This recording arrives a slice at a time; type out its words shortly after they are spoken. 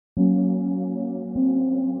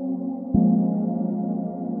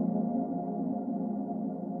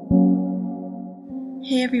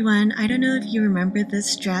Hey everyone, I don't know if you remember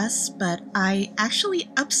this dress, but I actually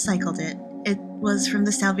upcycled it. It was from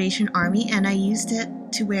the Salvation Army and I used it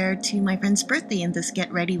to wear to my friend's birthday in this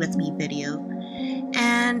Get Ready With Me video.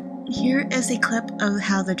 And here is a clip of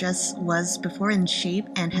how the dress was before in shape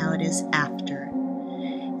and how it is after.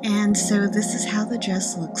 And so this is how the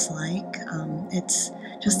dress looks like. It's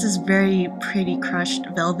just this very pretty crushed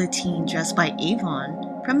velveteen dress by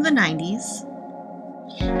AVON from the 90s.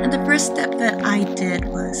 And the first step that I did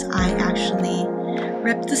was I actually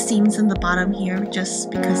ripped the seams in the bottom here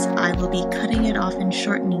just because I will be cutting it off and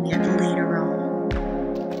shortening it later on.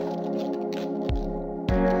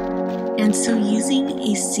 And so using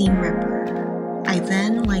a seam ripper, I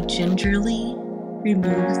then gingerly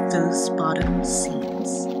removed those bottom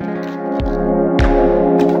seams.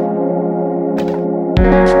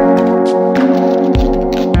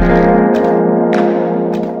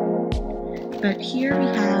 But here we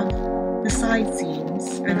have the side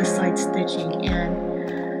seams, or the side stitching,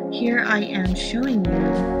 and here I am showing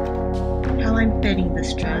you how I'm fitting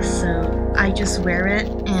this dress. So I just wear it,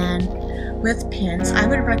 and with pins, I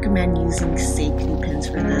would recommend using Seiko pins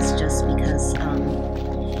for this just because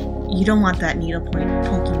you don't want that needle point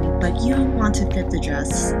poking you, but you want to fit the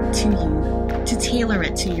dress to you, to tailor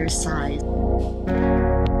it to your size.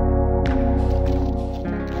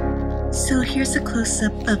 So here's a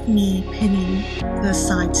close-up of me pinning the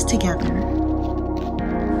sides together.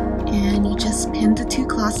 And you just pin the two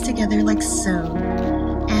cloths together like so.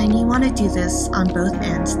 And you want to do this on both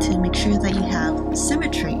ends to make sure that you have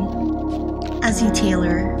symmetry as you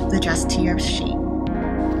tailor the dress to your shape.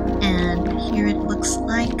 And here it looks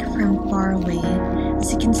like from far away.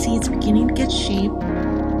 As you can see, it's beginning to get shape.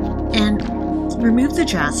 And remove the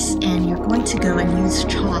dress, and you're going to go and use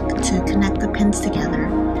chalk to connect the pins together.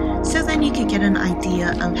 So then you could get an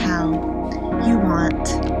idea of how you want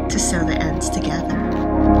to sew the ends together.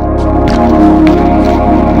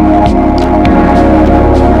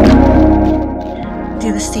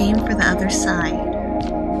 Do the same for the other side.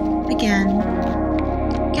 Again,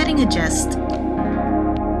 getting a gist.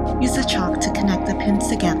 Use the chalk to connect the pins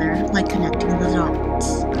together, like connecting the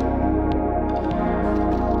dots.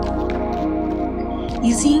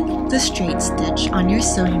 Using the straight stitch on your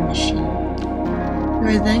sewing machine, you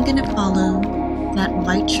are then going to follow that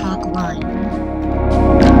white chalk line.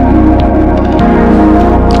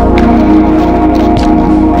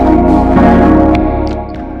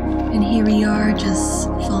 And here we are just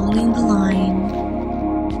following the line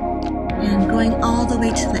and going all the way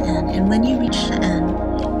to the end. And when you reach the end,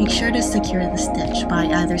 make sure to secure the stitch by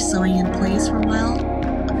either sewing in place for a while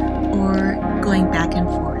or going back and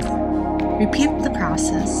forth. Repeat the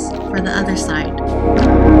process for the other side.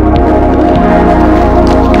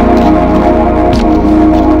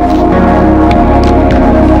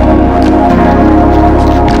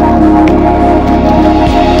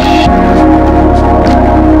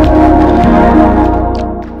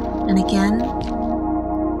 And again,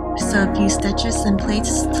 sew a few stitches in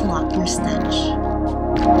place to lock your stitch.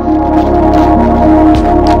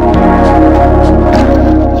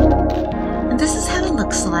 And this is how it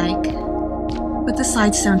looks like with the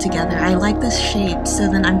sides sewn together. I like this shape, so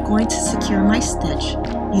then I'm going to secure my stitch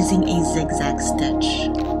using a zigzag stitch.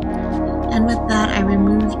 And with that, I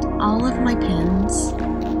removed all of my pins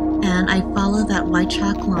and I follow that white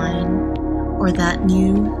chalk line, or that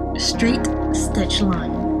new straight stitch line.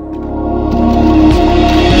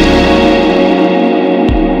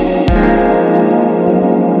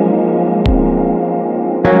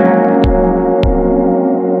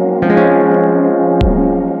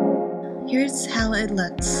 Here's how it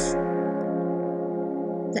looks.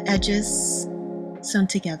 The edges sewn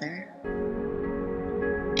together.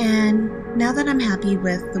 And now that I'm happy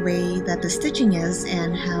with the way that the stitching is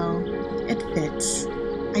and how it fits,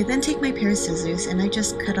 I then take my pair of scissors and I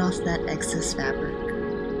just cut off that excess fabric.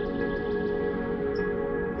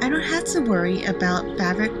 I don't have to worry about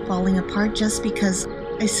fabric falling apart just because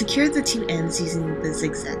I secured the two ends using the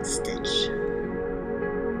zigzag stitch.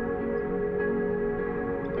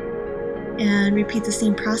 And repeat the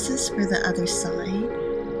same process for the other side.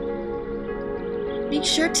 Make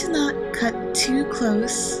sure to not cut too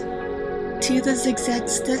close to the zigzag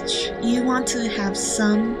stitch. You want to have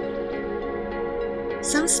some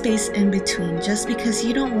space in between, just because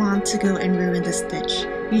you don't want to go and ruin the stitch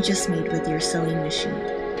you just made with your sewing machine.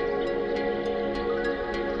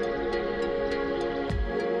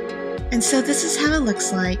 And so this is how it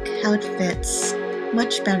looks like, how it fits.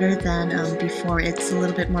 Much better than before. It's a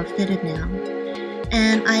little bit more fitted now.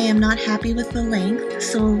 And I am not happy with the length,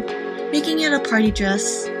 so making it a party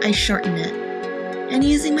dress, I shorten it. And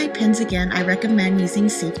using my pins again, I recommend using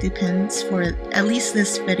safety pins for at least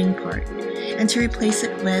this fitting part. And to replace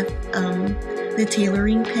it with the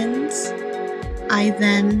tailoring pins, I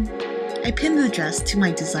pin the dress to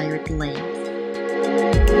my desired length.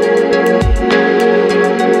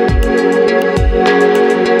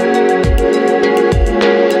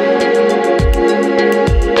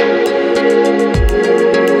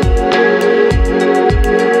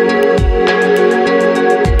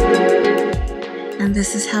 And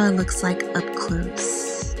this is how it looks like up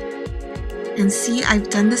close. And see, I've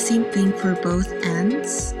done the same thing for both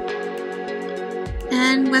ends.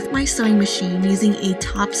 And with my sewing machine, using a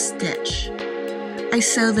top stitch, I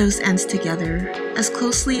sew those ends together as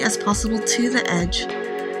closely as possible to the edge,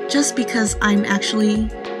 just because I'm actually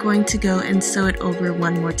going to go and sew it over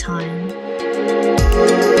one more time.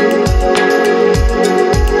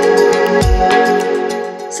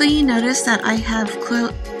 So you notice that I have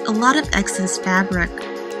a lot of excess fabric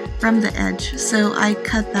from the edge, so I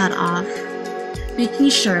cut that off, making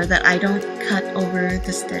sure that I don't cut over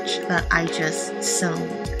the stitch that I just sewn.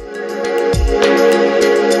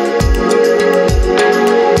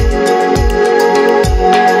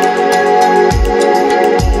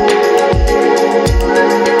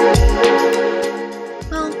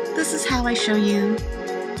 Well, this is how I show you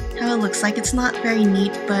how it looks like. It's not very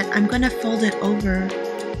neat, but I'm going to fold it over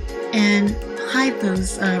and hide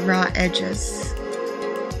those raw edges.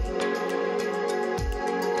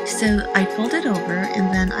 So I fold it over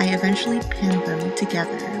and then I eventually pin them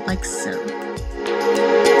together like so.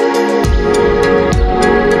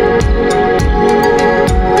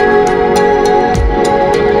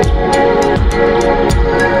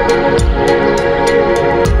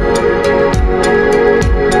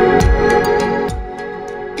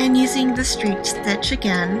 And using the straight stitch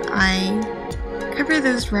again, I cover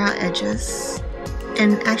those raw edges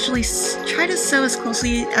and actually try to sew as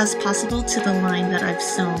closely as possible to the line that I've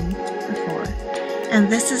sewn before. And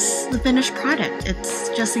this is the finished product. It's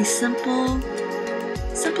just a simple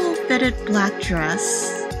fitted black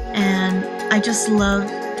dress, and I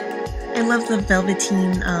love the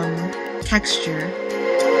velveteen texture.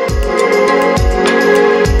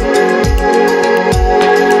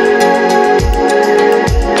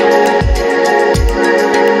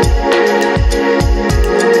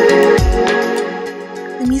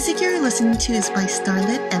 The music you're listening to is by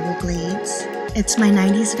Starlit, Everglades. It's my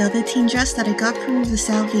 90s velveteen dress that I got from the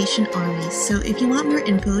Salvation Army, so if you want more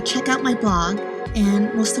info, check out my blog,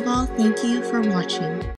 and most of all, thank you for watching.